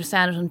 as I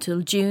understand it, until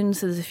June,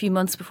 so there's a few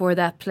months before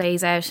that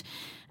plays out.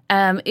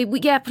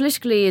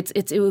 Politically,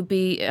 it would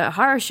be a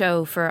horror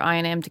show for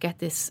INM to get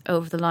this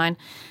over the line.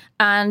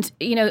 And,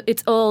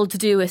 it's all to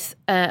do with,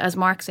 as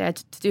Mark said,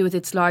 to do with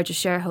its largest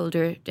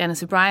shareholder,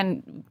 Dennis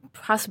O'Brien.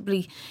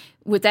 Possibly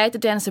without the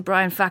Dennis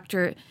O'Brien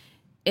factor,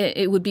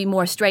 it would be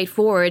more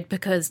straightforward,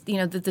 because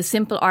the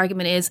simple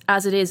argument is,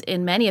 as it is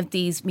in many of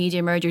these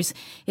media mergers,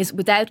 is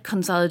without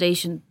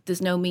consolidation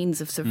there's no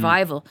means of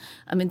survival.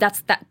 I mean,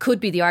 that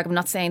could be the argument.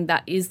 I'm not saying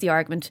that is the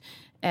argument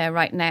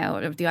right now,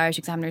 or the Irish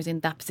Examiner is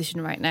in that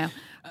position right now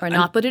or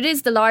not, but it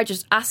is the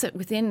largest asset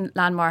within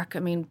Landmark. I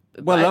mean,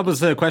 that was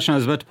the question I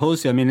was about to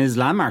pose to you. I mean, is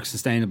Landmark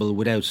sustainable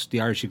without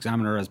the Irish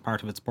Examiner as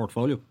part of its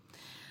portfolio?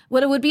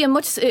 Well, it would be a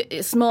much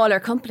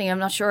smaller company. I'm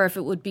not sure if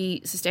it would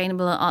be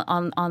sustainable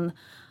on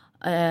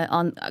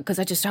because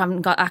I just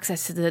haven't got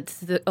access to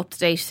the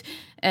up-to-date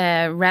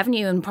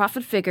revenue and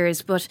profit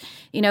figures. But,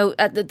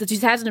 the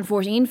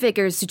 2014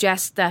 figures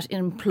suggest that it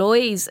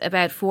employs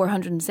about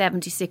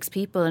 476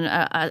 people, and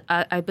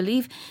I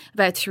believe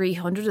about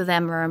 300 of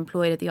them are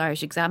employed at the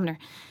Irish Examiner.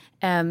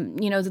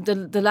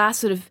 The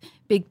last sort of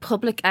big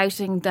public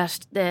outing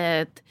that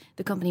the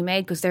company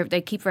made, because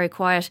they keep very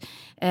quiet,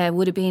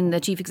 would have been the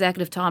chief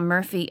executive, Tom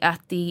Murphy,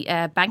 at the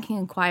banking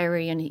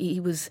inquiry, and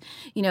he was,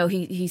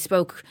 he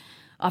spoke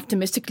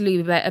optimistically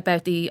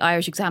about the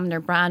Irish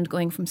Examiner brand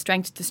going from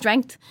strength to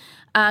strength.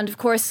 And of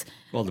course,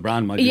 well, the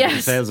brand might be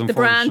the sales, the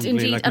brand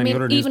indeed.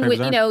 Like even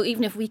with,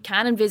 even if we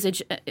can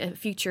envisage a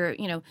future,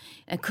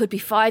 it could be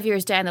 5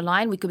 years down the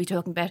line, we could be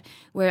talking about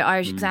where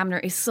Irish Examiner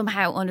is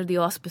somehow under the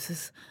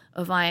auspices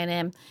of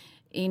INM.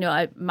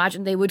 I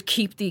imagine they would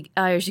keep the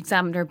Irish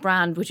Examiner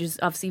brand, which is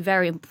obviously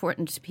very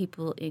important to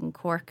people in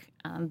Cork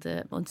and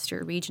the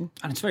Munster region.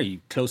 And it's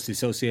very closely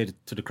associated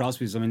to the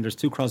Crosbys. I mean, there's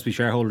two Crosby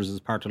shareholders as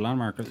part of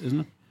Landmark, isn't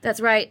it? That's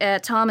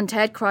right. Tom and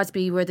Ted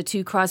Crosby were the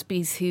two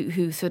Crosbys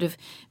who sort of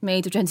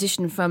made the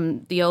transition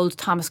from the old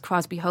Thomas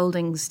Crosby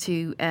Holdings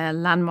to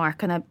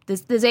Landmark. And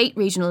there's 8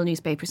 regional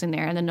newspapers in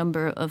there and a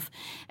number of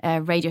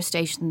radio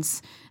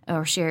stations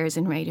or shares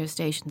in radio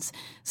stations.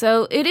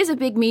 So it is a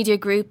big media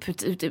group.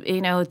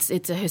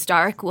 It's a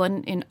historic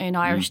one in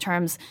Irish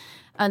terms.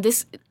 And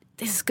this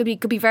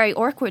could be very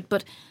awkward.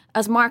 But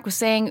as Mark was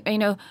saying,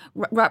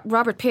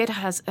 Robert Pitt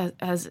has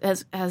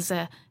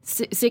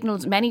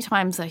signalled many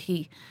times that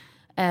he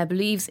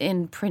believes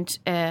in print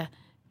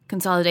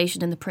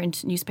consolidation in the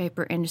print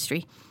newspaper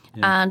industry.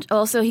 Yeah. And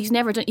also he's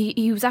never done,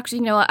 he was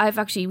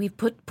actually, we've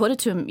put it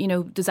to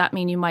him, does that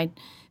mean you might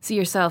see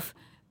yourself,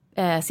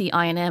 see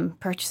INM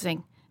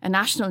purchasing a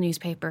national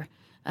newspaper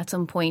at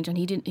some point? And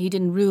he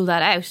didn't rule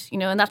that out,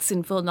 and that's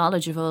in full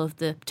knowledge of all of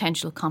the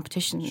potential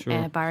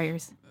competition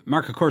barriers.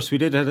 Mark, of course, we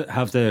did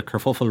have the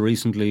kerfuffle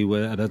recently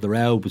the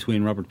row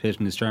between Robert Pitt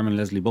and his chairman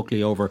Leslie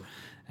Buckley over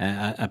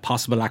a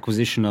possible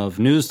acquisition of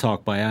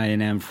Newstalk by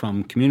I&M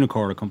from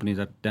Communicore, a company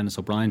that Dennis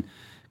O'Brien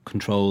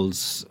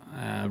controls.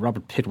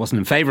 Robert Pitt wasn't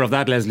in favour of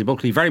that. Leslie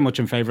Buckley very much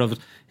in favour of it.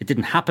 It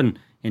didn't happen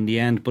in the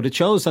end, but it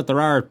shows that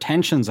there are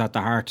tensions at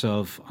the heart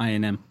of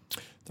I&M.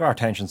 There are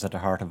tensions at the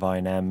heart of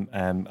I&M,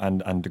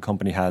 and the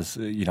company has,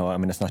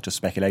 it's not just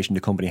speculation.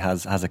 The company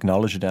has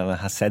acknowledged it and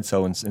has said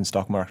so in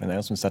stock market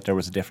announcements that there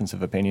was a difference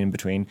of opinion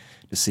between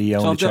the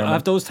CEO and the chairman.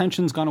 Have those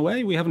tensions gone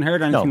away? We haven't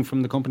heard anything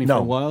from the company for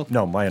a while.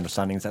 No, my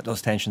understanding is that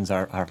those tensions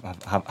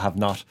have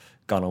not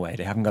gone away.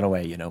 They haven't gone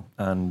away,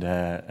 and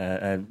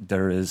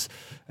there is,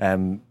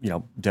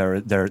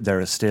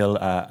 there is still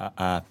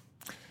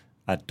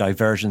a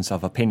divergence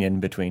of opinion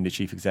between the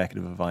chief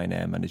executive of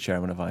I&M and the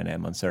chairman of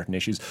I&M on certain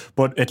issues.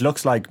 But it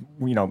looks like,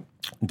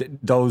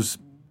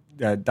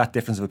 that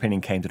difference of opinion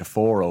came to the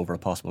fore over a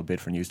possible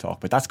bid for Newstalk.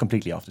 But that's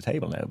completely off the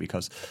table now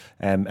because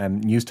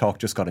Newstalk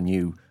just got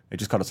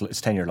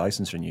its 10-year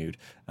licence renewed.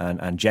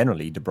 And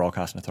generally, the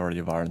Broadcasting Authority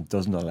of Ireland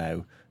doesn't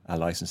allow a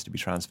licence to be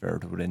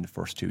transferred within the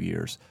first 2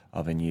 years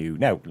of a new.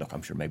 Now, look,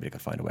 I'm sure maybe they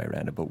could find a way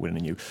around it, but within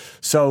a new.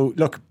 So,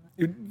 look,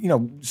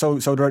 so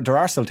there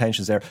are still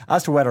tensions there.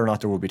 As to whether or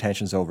not there will be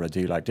tensions over a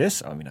deal like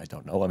this, I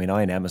don't know.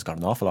 I&M has got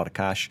an awful lot of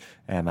cash.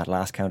 At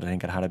last count, I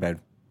think it had about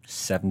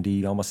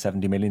almost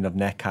 70 million of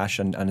net cash,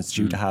 and it's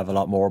due to have a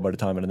lot more by the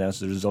time it announces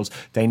the results.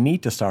 They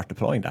need to start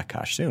deploying that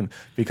cash soon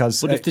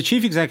because. But if the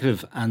chief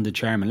executive and the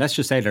chairman, let's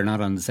just say they're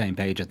not on the same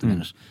page at the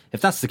minute,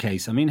 if that's the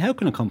case, how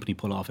can a company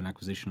pull off an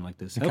acquisition like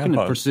this? How can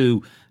it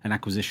pursue an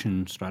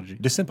acquisition strategy?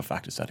 The simple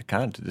fact is that it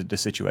can't. The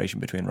situation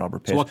between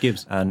Robert Pitt what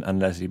gives? And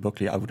Leslie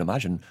Buckley, I would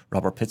imagine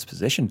Robert Pitt's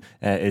position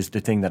is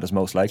the thing that is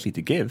most likely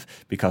to give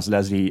because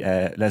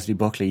Leslie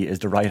Buckley is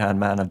the right-hand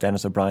man of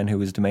Dennis O'Brien,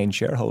 who is the main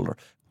shareholder.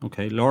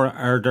 Okay, Laura,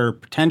 are there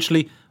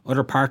potentially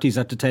other parties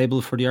at the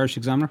table for the Irish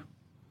Examiner?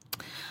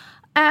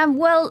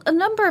 Well, a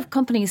number of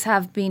companies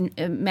have been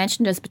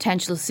mentioned as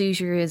potential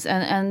suitors,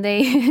 and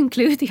they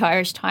include the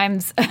Irish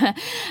Times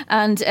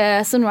and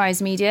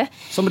Sunrise Media.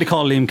 Somebody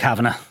call Liam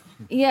Kavanagh.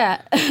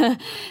 Yeah,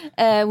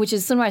 which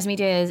is Sunrise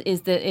Media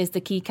is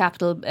the key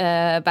capital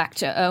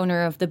backed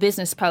owner of the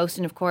Business Post,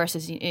 and of course,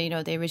 as you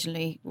know, they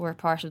originally were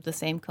part of the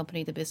same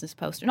company, the Business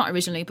Post. Or not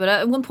originally, but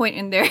at one point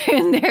in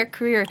their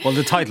career, well,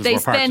 the titles were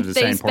part of the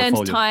same portfolio. They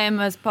spent time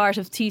as part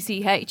of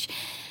TCH.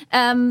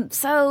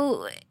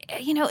 So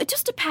it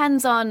just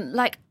depends on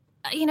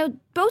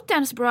both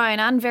Dennis O'Brien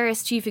and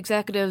various chief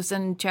executives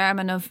and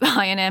chairman of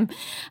I&M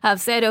have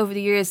said over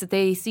the years that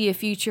they see a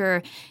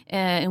future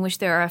in which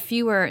there are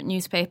fewer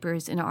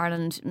newspapers in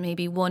Ireland,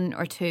 maybe one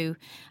or two.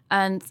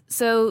 And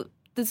so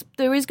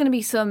there is going to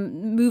be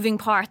some moving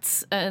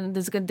parts and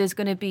there's going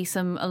to be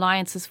some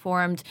alliances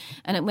formed,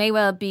 and it may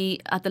well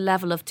be at the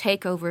level of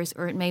takeovers,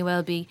 or it may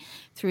well be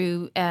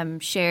through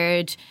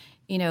shared,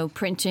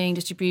 printing,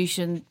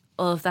 distribution,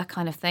 all of that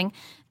kind of thing.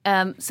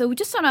 So we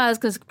just don't know how it's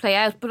going to play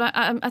out, but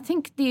I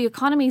think the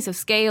economies of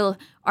scale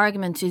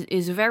argument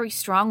is a very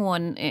strong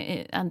one,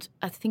 and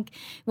I think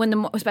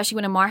especially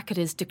when a market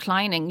is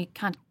declining, you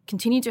can't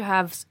continue to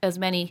have as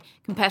many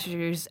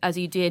competitors as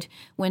you did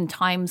when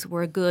times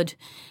were good.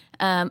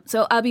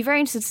 So I'll be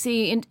very interested to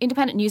see.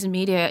 Independent News and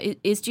Media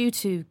is due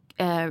to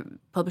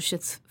publish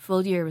its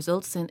full year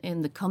results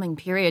in the coming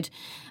period,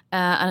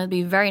 and it'll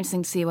be very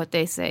interesting to see what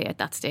they say at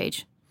that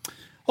stage.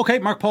 Okay,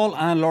 Mark Paul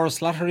and Laura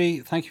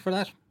Slattery, thank you for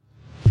that.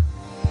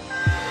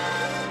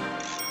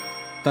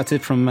 That's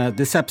it from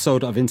this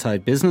episode of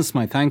Inside Business.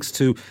 My thanks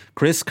to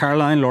Chris,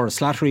 Caroline, Laura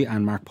Slattery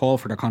and Mark Paul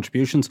for their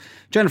contributions.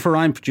 Jennifer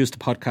Ryan produced the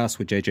podcast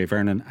with JJ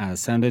Vernon as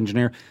sound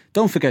engineer.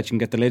 Don't forget you can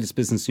get the latest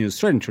business news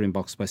straight into your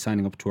inbox by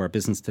signing up to our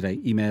Business Today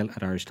email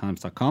at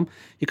irishtimes.com.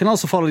 You can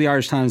also follow the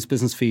Irish Times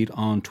business feed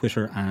on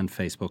Twitter and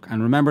Facebook.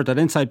 And remember that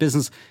Inside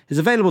Business is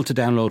available to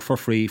download for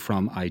free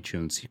from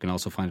iTunes. You can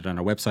also find it on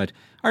our website,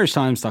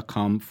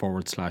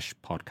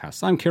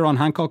 irishtimes.com/podcasts. I'm Ciarán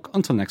Hancock.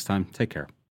 Until next time, take care.